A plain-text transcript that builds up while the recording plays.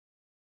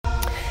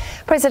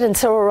President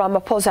Cyril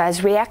Ramaphosa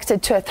has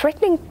reacted to a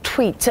threatening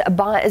tweet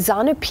by a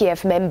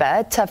Zanu-PF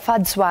member,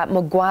 Tafadzwa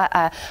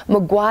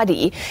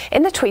Mugwadi.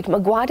 In the tweet,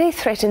 Mugwadi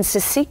threatens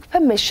to seek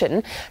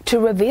permission to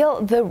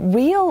reveal the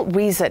real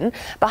reason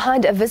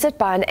behind a visit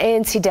by an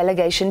ANC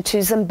delegation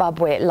to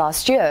Zimbabwe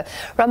last year.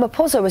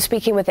 Ramaphosa was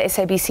speaking with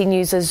SABC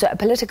News'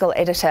 political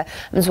editor,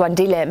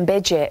 Mzwandile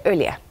Mbeje,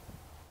 earlier.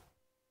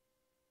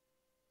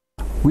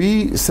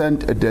 We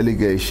sent a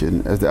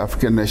delegation as the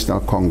African National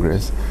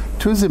Congress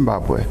to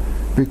Zimbabwe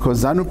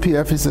because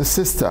Zanu-PF is a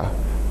sister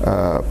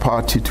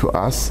party to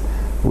us.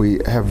 We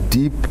have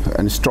deep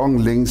and strong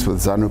links with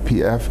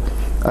Zanu-PF,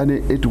 and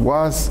it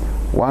was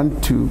one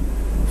to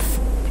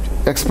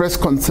express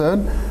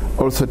concern,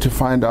 also to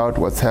find out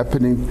what's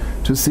happening,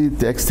 to see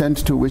the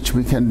extent to which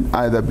we can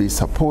either be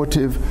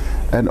supportive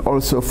and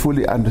also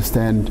fully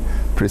understand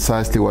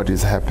precisely what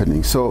is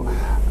happening. So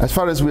as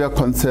far as we are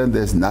concerned,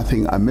 there's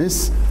nothing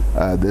amiss.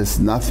 There's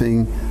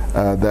nothing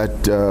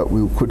that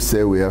we could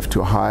say we have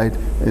to hide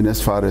in as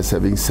far as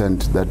having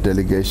sent that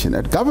delegation.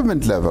 At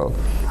government level,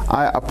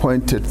 I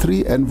appointed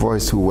 3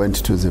 envoys who went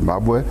to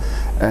Zimbabwe,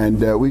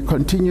 and we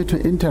continue to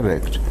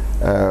interact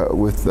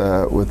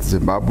with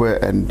Zimbabwe,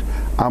 and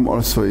I'm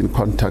also in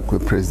contact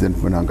with President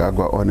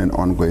Mnangagwa on an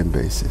ongoing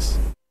basis.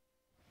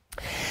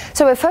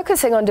 So we're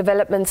focusing on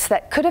developments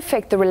that could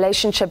affect the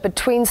relationship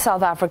between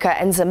South Africa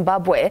and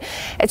Zimbabwe.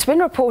 It's been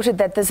reported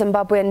that the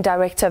Zimbabwean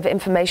Director of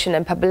Information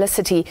and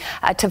Publicity,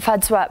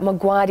 Tafadzwa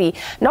Mugwadi,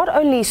 not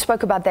only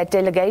spoke about that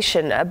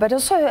delegation, but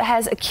also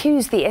has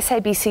accused the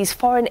SABC's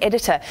foreign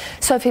editor,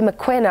 Sophie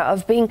Mokoena,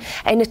 of being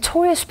a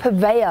notorious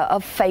purveyor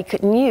of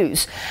fake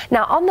news.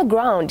 Now, on the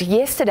ground,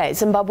 yesterday,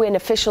 Zimbabwean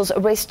officials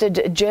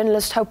arrested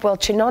journalist Hopewell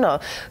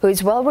Chinono, who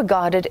is well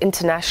regarded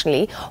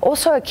internationally,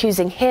 also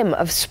accusing him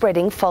of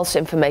spreading false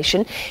information.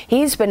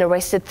 He's been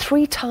arrested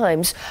 3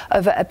 times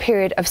over a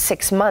period of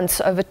 6 months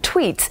over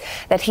tweets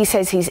that he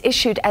says he's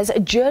issued as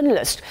a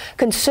journalist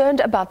concerned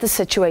about the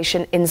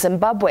situation in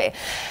Zimbabwe.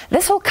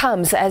 This all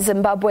comes as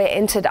Zimbabwe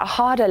entered a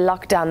harder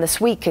lockdown this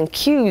week, and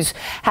queues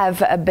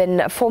have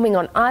been forming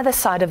on either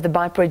side of the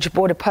Beitbridge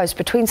border post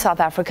between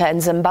South Africa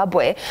and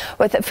Zimbabwe,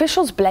 with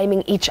officials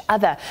blaming each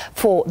other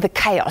for the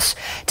chaos.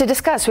 To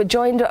discuss, we're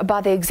joined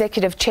by the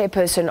Executive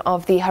Chairperson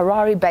of the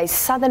Harare-based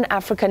Southern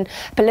African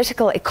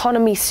Political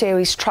Economy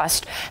Series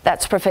Trust.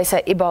 That's Professor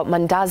Ibbo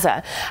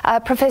Mandaza.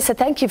 Professor,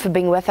 thank you for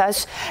being with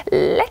us.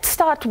 Let's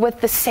start with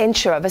the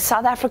censure of a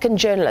South African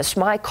journalist,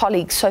 my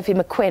colleague Sophie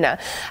Mokoena,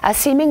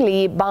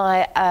 seemingly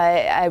by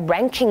a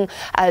ranking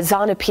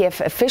Zanu-PF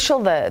official,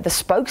 the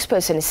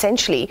spokesperson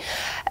essentially,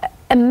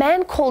 a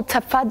man called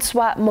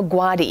Tafadzwa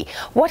Mugwadi.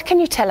 What can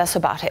you tell us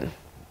about him?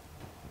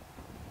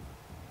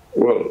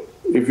 Well,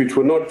 if it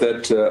were not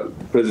that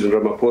President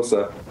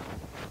Ramaphosa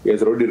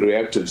has already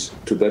reacted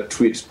to that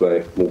tweet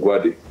by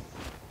Mugwadi,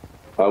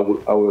 I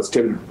was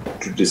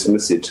tempted to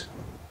dismiss it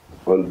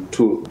for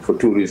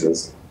 2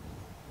 reasons.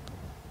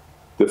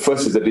 The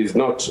first is that he's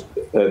not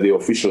the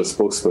official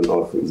spokesman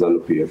of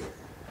Zanu-PF,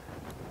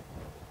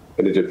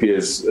 and it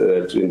appears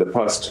in the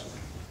past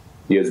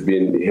he has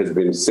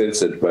been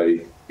censored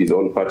by his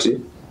own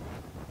party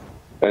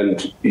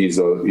and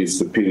his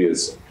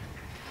superiors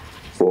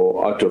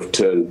for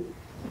out-of-turn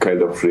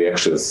kind of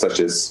reactions, such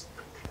as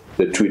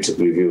the tweet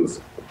reveals.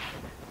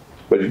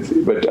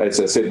 But as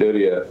I said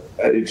earlier,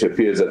 it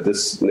appears that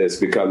this has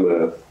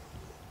become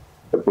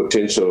a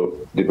potential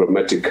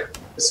diplomatic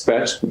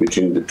spat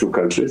between the 2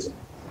 countries.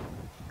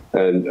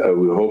 And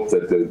we hope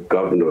that the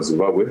government of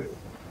Zimbabwe,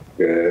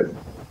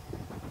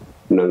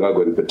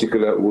 Mnangagwa in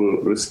particular,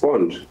 will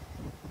respond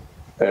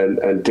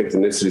and take the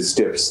necessary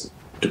steps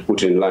to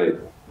put in line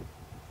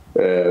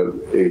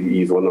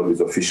he's one of his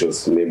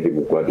officials, namely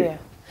Mugwadi. Yeah.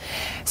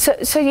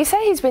 So you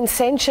say he's been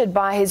censured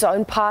by his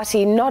own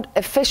party, not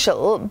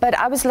official, but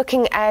I was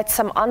looking at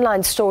some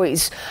online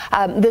stories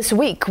this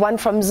week, one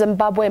from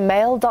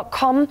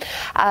ZimbabweMail.com.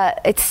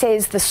 It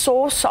says the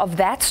source of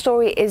that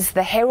story is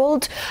the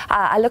Herald.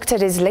 I looked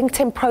at his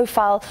LinkedIn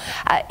profile.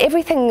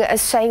 Everything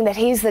is saying that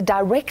he's the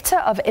Director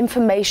of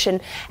Information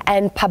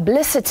and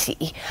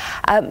Publicity.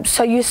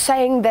 So you're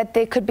saying that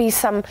there could be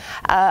some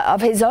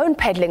of his own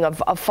peddling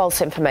of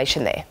false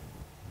information there?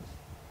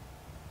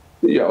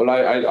 Yeah, well,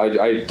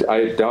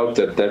 I doubt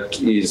that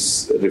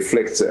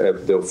reflects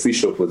the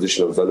official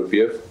position of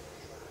Zanu-PF,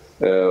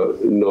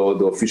 nor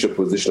the official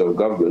position of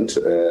government.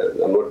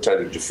 I'm not trying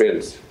to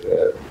defend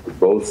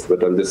both,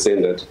 but I'm just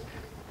saying that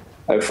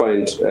I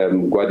find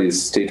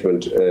Mugwadi's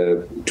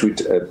tweet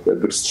a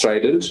bit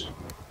strident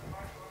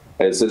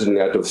and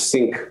certainly out of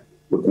sync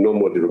with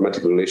normal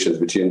diplomatic relations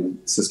between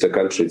sister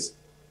countries.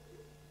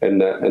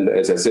 And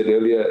as I said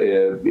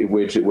earlier,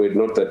 were it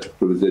not that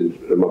President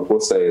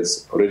Ramaphosa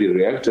has already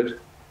reacted,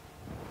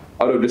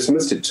 I would have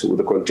dismissed it with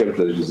the contempt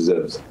that it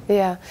deserves.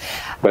 Yeah.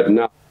 But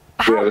now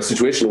we have a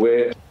situation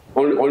where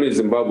only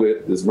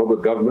Zimbabwe, the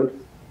Zimbabwe government,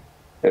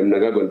 and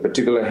Mnangagwa in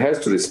particular, has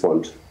to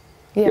respond.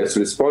 Yeah. He has to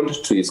respond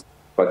to his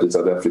party in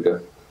South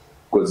Africa,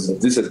 because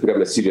this has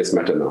become a serious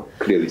matter now,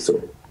 clearly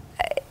so.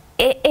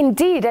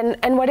 Indeed,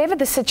 and whatever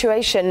the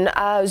situation,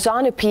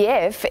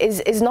 Zanu-PF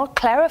is not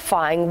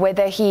clarifying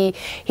whether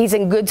he's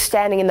in good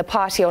standing in the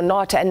party or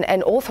not,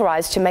 and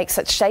authorised to make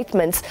such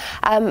statements.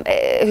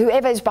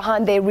 Whoever is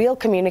behind their real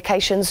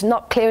communications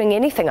not clearing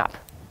anything up.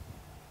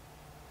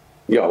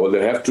 Yeah, well,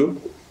 they have to.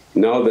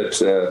 Now that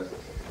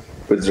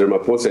President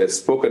Ramaphosa has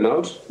spoken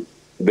out,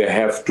 they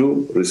have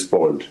to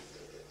respond.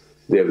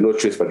 They have no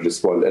choice but to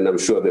respond, and I'm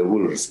sure they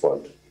will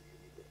respond.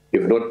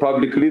 If not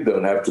publicly,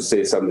 they'll have to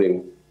say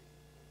something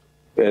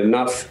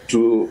enough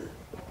to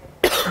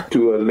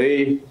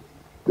allay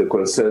the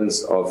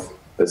concerns of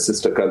a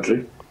sister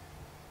country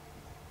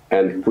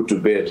and put to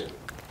bed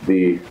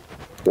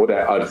what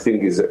I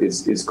think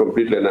is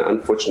completely an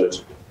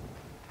unfortunate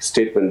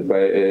statement by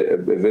a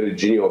very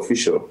junior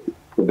official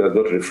who does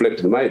not reflect,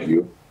 in my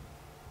view,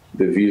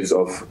 the views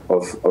of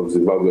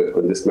Zimbabwe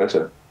on this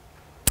matter.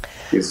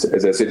 As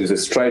I said, it's a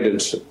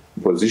strident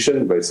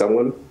position by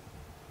someone.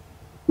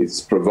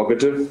 It's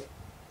provocative,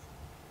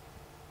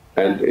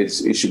 and it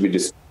should be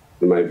dismissed,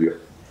 in my view.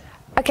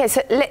 Okay,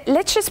 so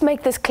let's just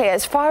make this clear.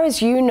 As far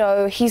as you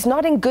know, he's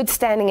not in good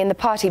standing in the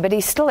party, but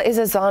he still is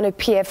a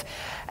ZANU-PF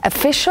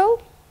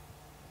official?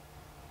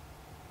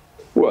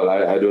 Well,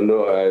 I don't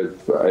know.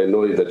 I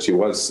know that he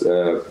was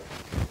at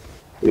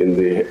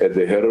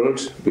the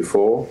Herald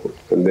before,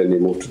 and then he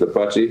moved to the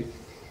party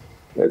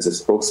as a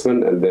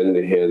spokesman, and then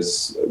he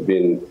has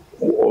been,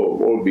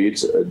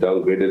 albeit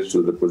downgraded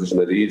to the position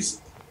that he is.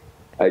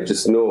 I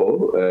just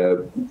know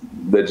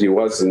that he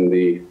was in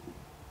the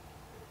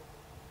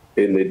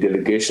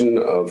delegation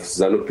of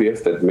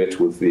Zanu-PF that met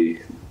with the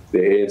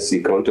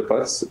ANC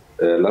counterparts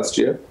last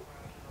year.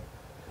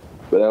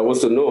 But I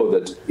also know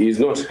that he's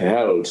not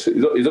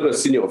a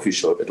senior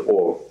official at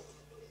all,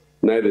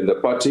 neither in the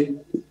party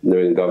nor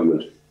in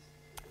government.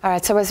 All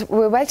right, so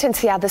we'll wait and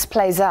see how this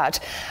plays out.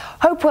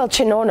 Hopewell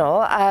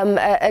Chinono,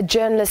 a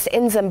journalist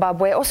in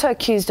Zimbabwe, also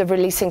accused of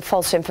releasing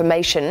false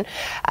information.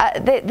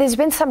 There's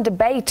been some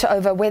debate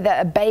over whether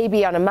a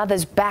baby on a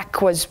mother's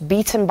back was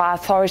beaten by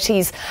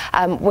authorities,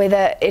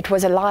 whether it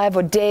was alive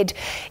or dead.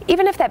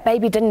 Even if that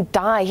baby didn't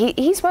die,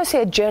 he's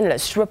mostly a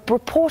journalist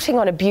reporting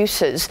on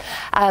abuses.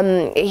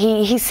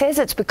 He says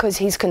it's because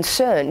he's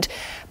concerned,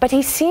 but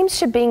he seems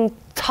to be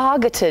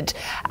targeted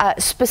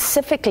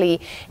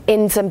specifically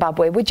in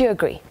Zimbabwe. Would you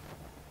agree?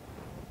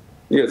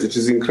 Yes, it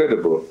is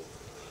incredible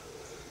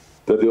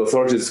that the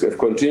authorities have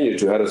continued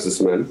to harass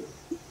this man,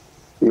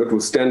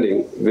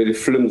 notwithstanding very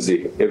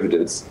flimsy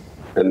evidence.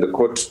 And the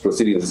court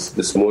proceedings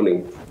this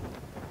morning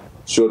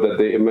show that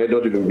there might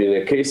not even be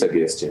a case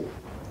against him.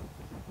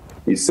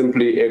 He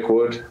simply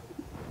echoed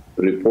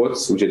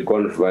reports which had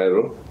gone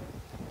viral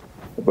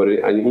about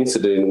an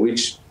incident in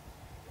which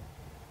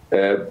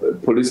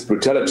police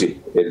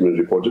brutality had been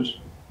reported,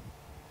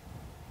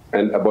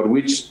 and about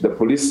which the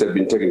police have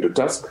been taken to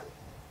task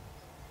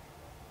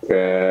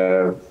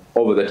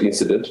over that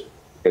incident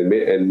and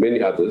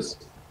many others.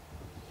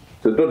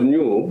 So not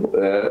new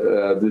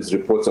these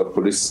reports of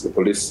police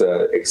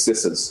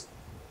excesses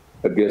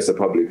against the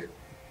public.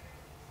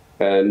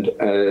 And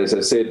as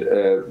I said,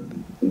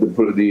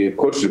 the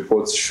court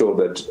reports show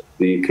that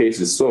the case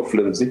is so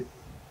flimsy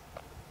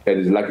and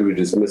is likely to be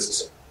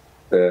dismissed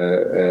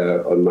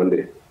on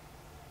Monday.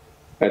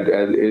 And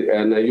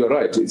you're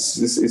right.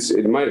 It's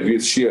in my view,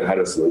 it's sheer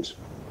harassment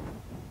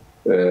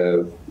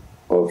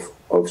of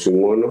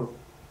Chinono,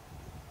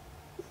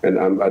 and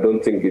I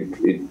don't think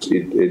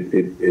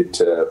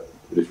it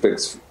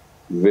reflects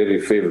very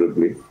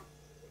favorably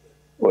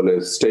on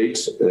a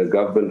state, a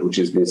government which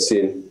has been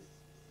seen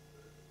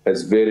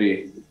as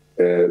very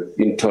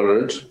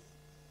intolerant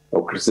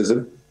of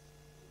criticism,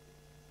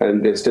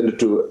 and has tended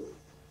to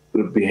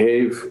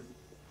behave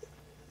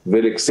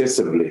very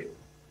excessively.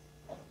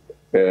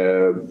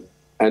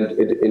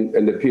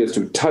 And appears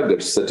to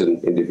target certain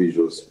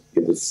individuals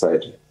in the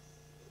society.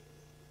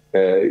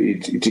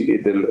 It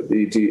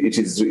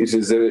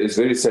is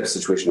a very sad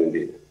situation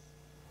indeed.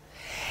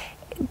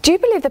 Do you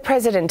believe the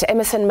President,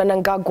 Emmerson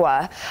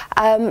Mnangagwa,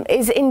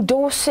 is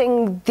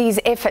endorsing these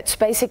efforts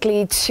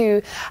basically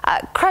to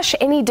crush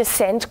any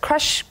dissent,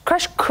 crush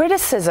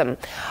criticism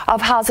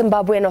of how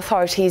Zimbabwean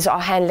authorities are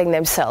handling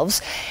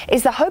themselves?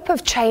 Is the hope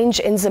of change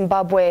in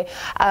Zimbabwe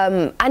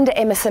under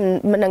Emmerson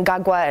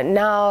Mnangagwa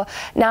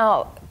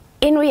now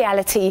in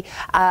reality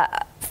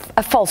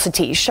a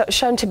falsity,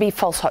 shown to be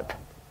false hope?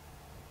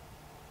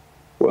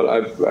 Well,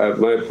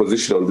 my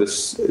position on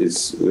this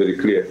is very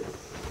clear.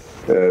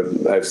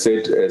 I've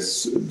said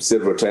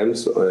several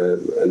times,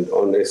 and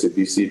on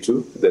SABC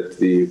too, that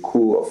the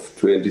coup of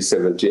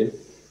 2017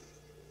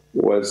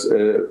 was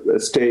a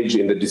stage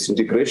in the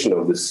disintegration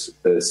of this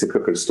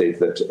secret state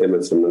that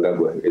Emmerson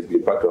Mnangagwa has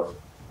been part of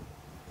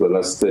for the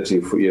last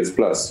 30 years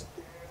plus.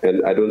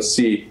 And I don't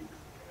see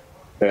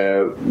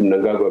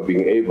Mnangagwa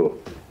being able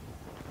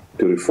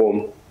to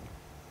reform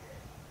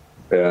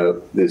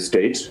the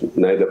state,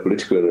 neither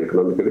politically nor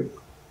economically.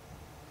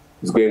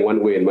 It's going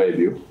one way, in my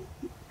view.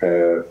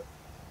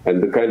 And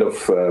the kind of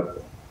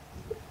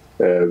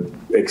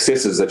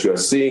excesses that you are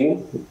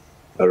seeing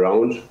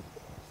around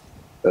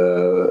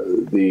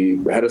the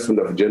harassment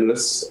of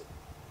journalists,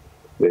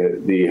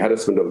 the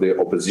harassment of the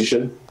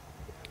opposition,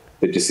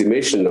 the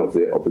decimation of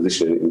the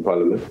opposition in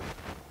parliament,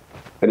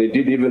 and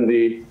indeed even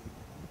the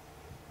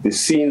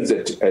scenes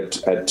at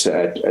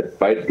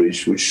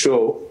Beitbridge, which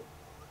show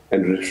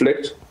and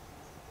reflect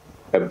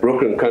a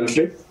broken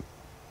country,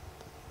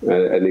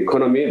 an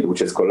economy which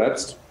has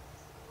collapsed.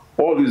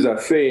 All these are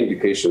fair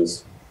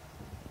indications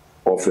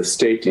of a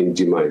state in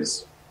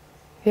demise.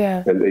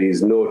 Yeah. And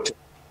there's no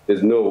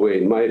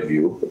way, in my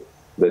view,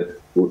 that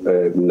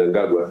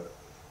Mnangagwa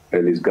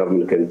and his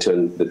government can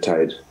turn the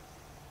tide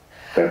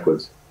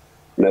backwards.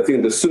 And I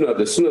think the sooner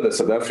the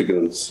South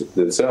Africans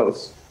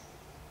themselves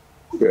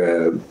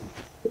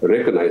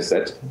recognize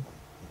that,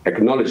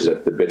 acknowledge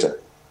that, the better.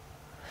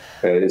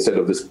 Instead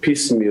of this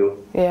piecemeal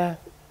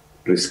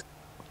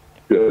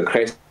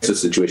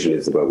crisis situation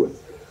in Zimbabwe.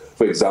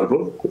 For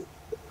example,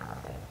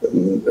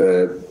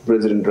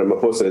 President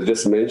Ramaphosa has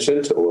just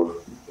mentioned or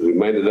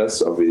reminded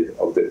us of the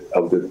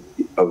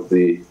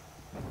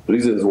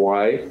reasons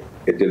why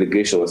a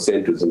delegation was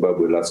sent to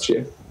Zimbabwe last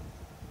year.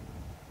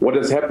 What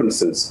has happened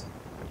since?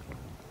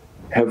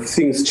 Have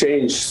things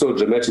changed so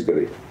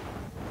dramatically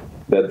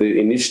that the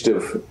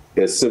initiative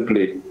has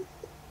simply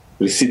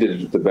receded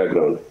to the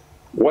background?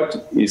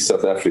 What is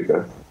South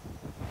Africa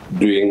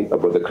doing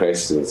about the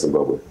crisis in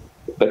Zimbabwe?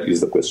 That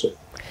is the question.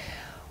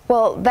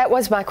 Well, that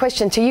was my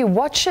question to you.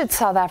 What should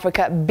South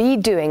Africa be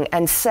doing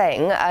and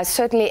saying?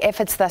 Certainly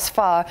efforts thus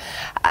far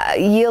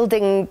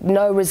yielding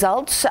no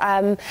results.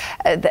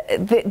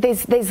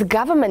 There's the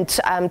government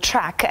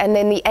track, and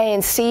then the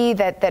ANC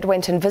that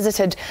went and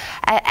visited.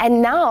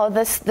 And now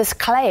this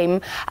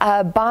claim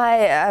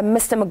by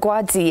Mr.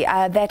 Mugwadi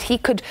that he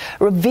could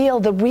reveal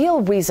the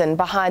real reason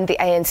behind the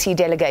ANC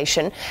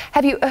delegation.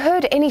 Have you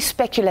heard any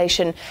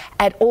speculation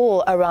at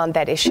all around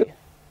that issue?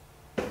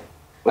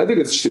 I think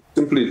it's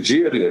simply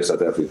jeering at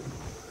South Africa.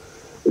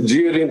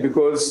 Jeering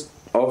because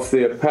of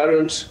the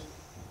apparent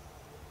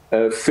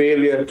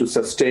failure to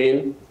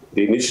sustain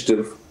the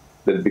initiative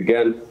that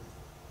began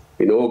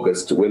in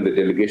August when the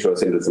delegation was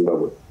sent to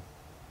Zimbabwe.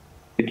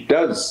 It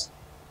does,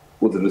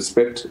 with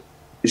respect,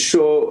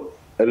 show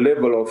a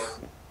level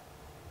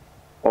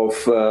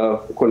of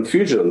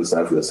confusion on the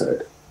South African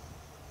side.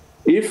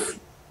 If,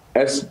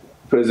 as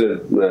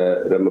President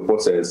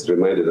Ramaphosa has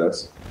reminded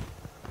us,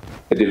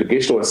 a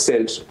delegation was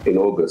sent in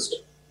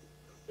August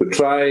to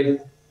try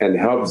and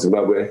help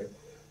Zimbabwe,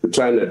 to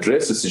try and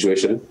address the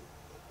situation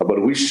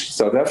about which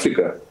South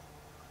Africa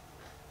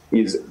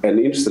is an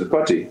interested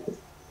party,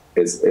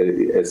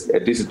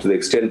 at least to the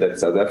extent that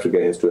South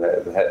Africa has to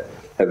have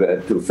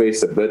had to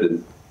face the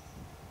burden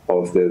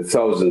of the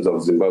thousands of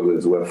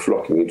Zimbabweans who are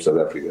flocking into South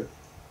Africa.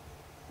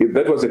 If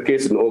that was the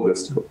case in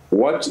August,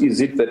 what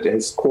is it that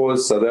has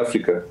caused South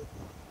Africa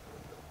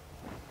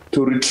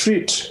to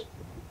retreat?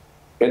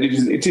 And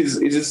it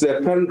is the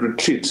apparent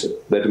retreat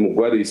that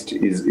Mugwadi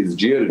is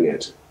jeering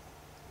at.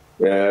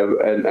 And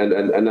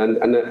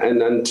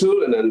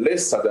until and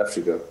unless South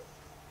Africa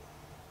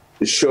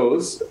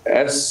shows,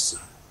 as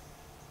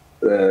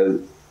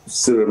Cyril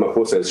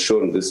Ramaphosa has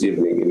shown this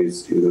evening in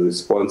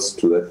response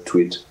to that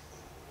tweet,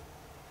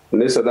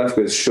 unless South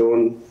Africa has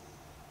shown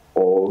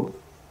or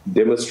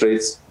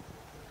demonstrates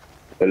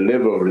a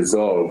level of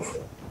resolve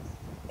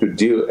to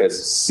deal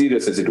as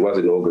serious as it was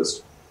in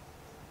August,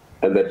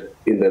 and that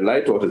in the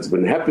light of what has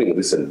been happening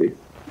recently,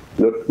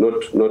 not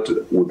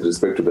with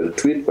respect to the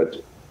tweet, but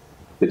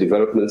the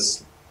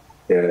developments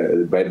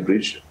at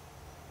Beitbridge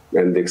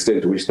and the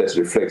extent to which that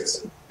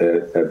reflects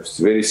a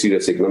very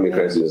serious economic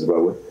crisis in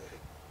Zimbabwe.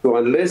 So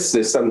unless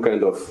there's some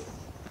kind of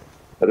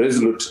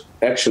resolute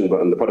action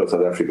on the part of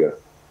South Africa,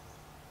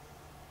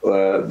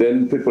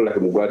 then people like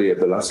Mugwadi have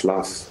the last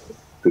laugh,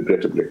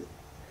 regrettably.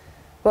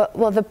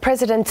 Well, the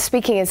president,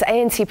 speaking as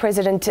ANC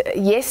president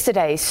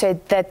yesterday,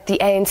 said that the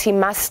ANC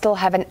must still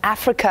have an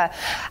Africa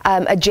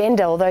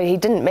agenda, although he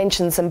didn't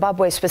mention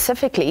Zimbabwe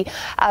specifically,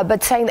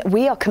 but saying that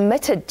we are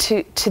committed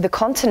to the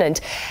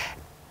continent.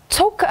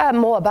 Talk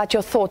more about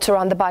your thoughts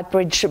around the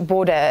Beitbridge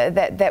border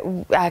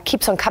that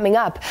keeps on coming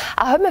up.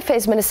 Our Home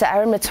Affairs Minister,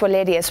 Aaron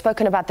Motsoaledi, has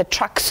spoken about the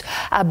trucks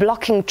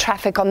blocking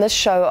traffic on this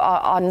show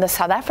on the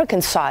South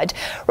African side.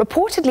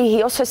 Reportedly,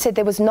 he also said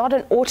there was not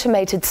an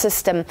automated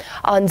system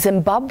on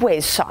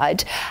Zimbabwe's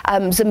side.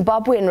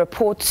 Zimbabwean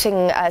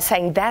reporting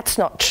saying that's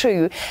not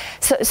true.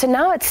 So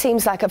now it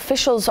seems like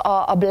officials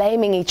are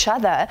blaming each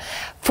other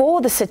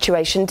for the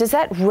situation. Does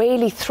that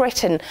really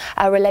threaten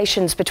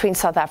relations between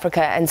South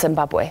Africa and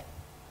Zimbabwe?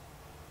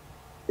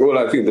 Well,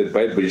 I think that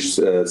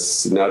Beitbridge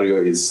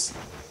scenario is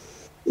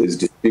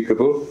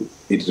despicable.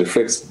 It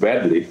reflects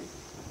badly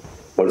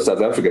on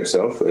South Africa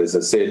itself, as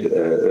I said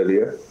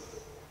earlier.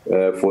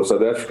 For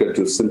South Africa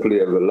to simply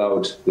have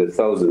allowed the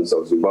thousands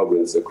of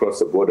Zimbabweans across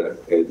the border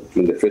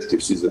during the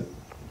festive season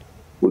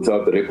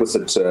without the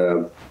requisite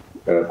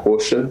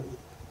caution,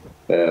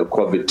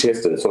 COVID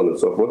test, and so on and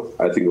so forth,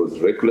 I think it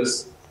was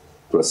reckless,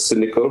 it was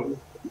cynical,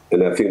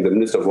 and I think the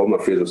Minister of Home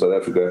Affairs of South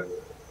Africa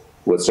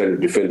was trying to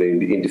defend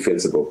the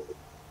indefensible.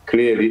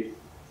 Clearly,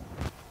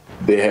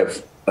 they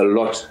have a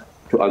lot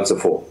to answer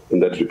for in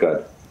that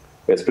regard,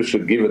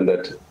 especially given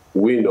that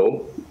we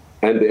know,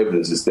 and the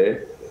evidence is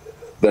there,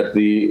 that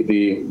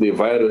the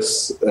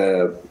virus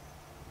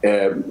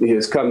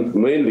has come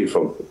mainly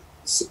from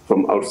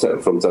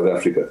outside, from South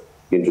Africa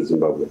into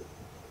Zimbabwe,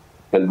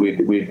 and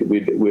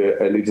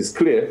and it is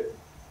clear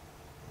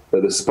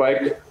that the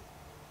spike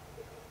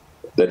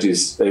that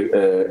is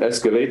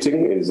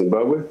escalating in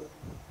Zimbabwe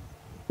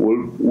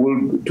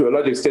will to a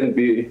large extent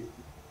be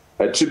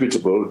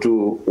attributable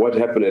to what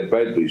happened at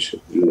Beitbridge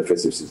in the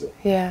festive season.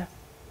 Yeah.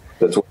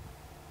 That's what.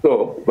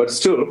 So, but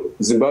still,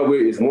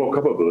 Zimbabwe is more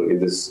capable in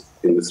this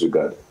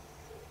regard,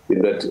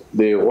 in that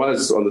there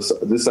was on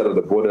this side of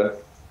the border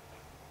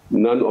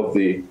none of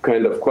the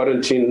kind of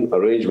quarantine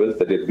arrangements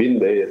that had been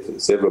there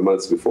several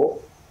months before.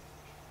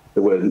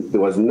 There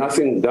was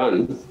nothing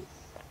done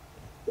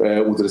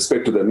with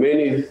respect to the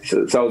many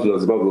thousands of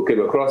Zimbabwe who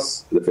came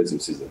across the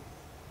festive season.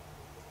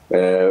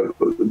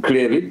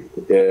 Clearly,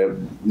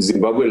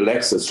 Zimbabwe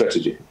lacks a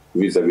strategy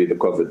vis-à-vis the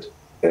COVID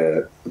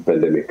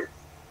pandemic.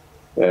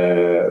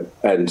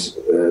 And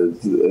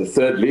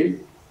thirdly,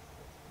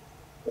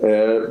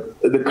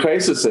 the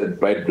crisis at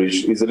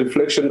Beitbridge is a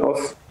reflection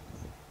of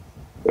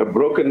a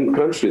broken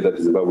country that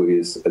Zimbabwe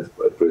is at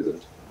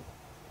present.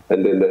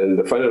 And then in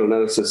the final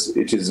analysis,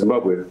 it is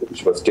Zimbabwe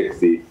which must take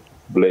the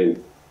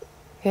blame,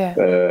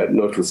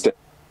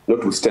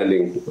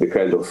 notwithstanding the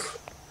kind of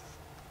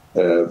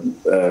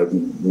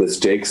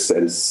mistakes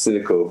and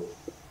cynical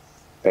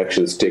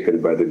actions taken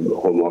by the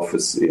Home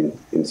Office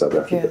in South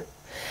Africa. Yeah.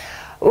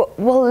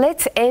 Well,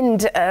 let's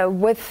end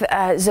with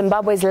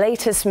Zimbabwe's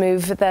latest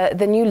move,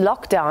 the new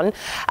lockdown.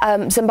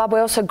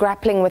 Zimbabwe also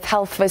grappling with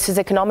health versus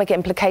economic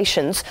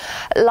implications.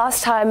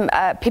 Last time,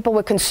 people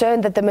were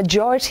concerned that the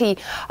majority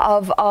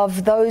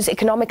of those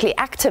economically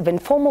active,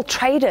 informal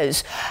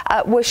traders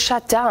were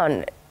shut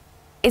down.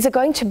 Is it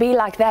going to be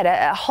like that,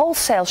 a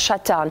wholesale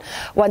shutdown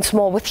once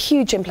more with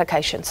huge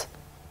implications?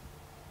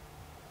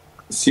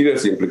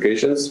 Serious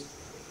implications,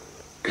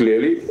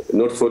 clearly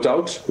not thought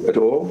out at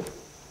all.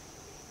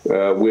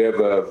 We have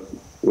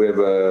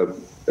a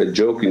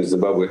joke in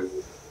Zimbabwe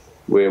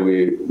where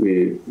we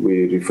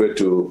refer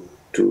to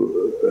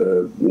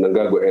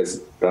Mnangagwa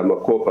as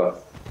Ramaphosa,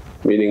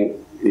 meaning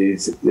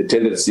it's the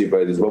tendency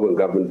by the Zimbabwean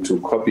government to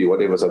copy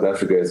whatever South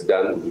Africa has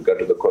done with regard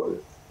to the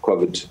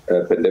COVID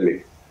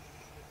pandemic.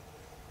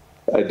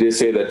 I dare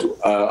say that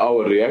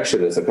our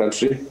reaction as a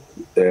country,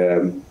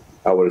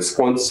 our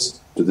response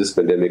to this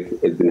pandemic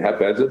has been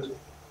haphazard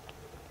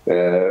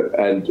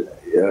and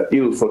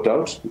ill thought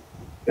out.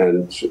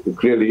 And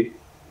clearly,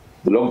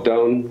 the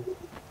lockdown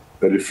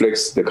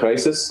reflects the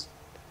crisis,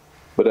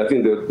 but I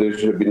think that there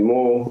should have been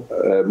more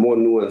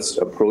nuanced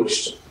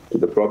approach to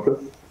the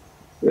problem,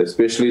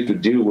 especially to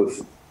deal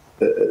with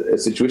a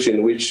situation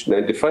in which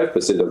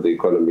 95% of the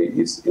economy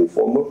is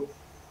informal,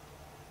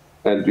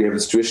 and we have a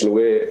situation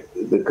where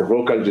the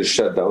whole country is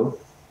shut down,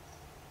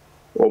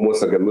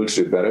 almost like a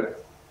military barrack,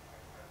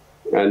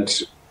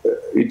 and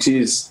it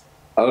is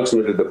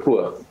ultimately the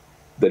poor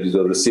that is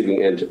on the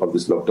receiving end of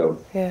this lockdown.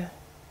 Yeah.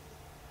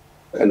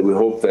 And we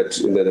hope that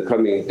in the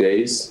coming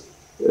days,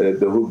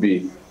 there will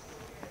be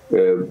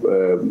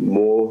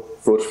more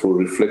thoughtful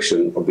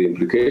reflection of the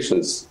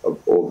implications of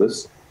all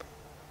this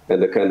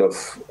and a kind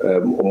of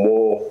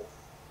more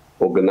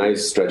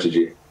organized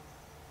strategy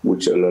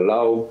which will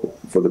allow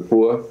for the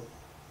poor,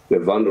 the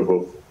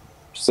vulnerable,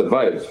 to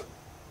survive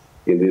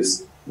in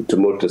this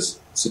tumultuous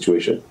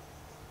situation.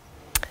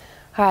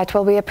 All right,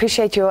 well, we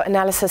appreciate your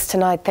analysis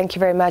tonight. Thank you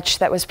very much.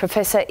 That was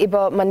Professor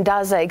Ibbo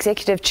Mandaza,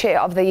 Executive Chair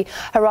of the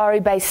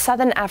Harare-based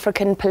Southern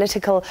African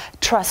Political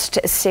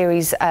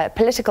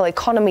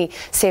Economy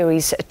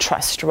Series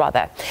Trust,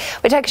 rather.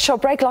 We take a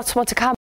short break, lots more to come.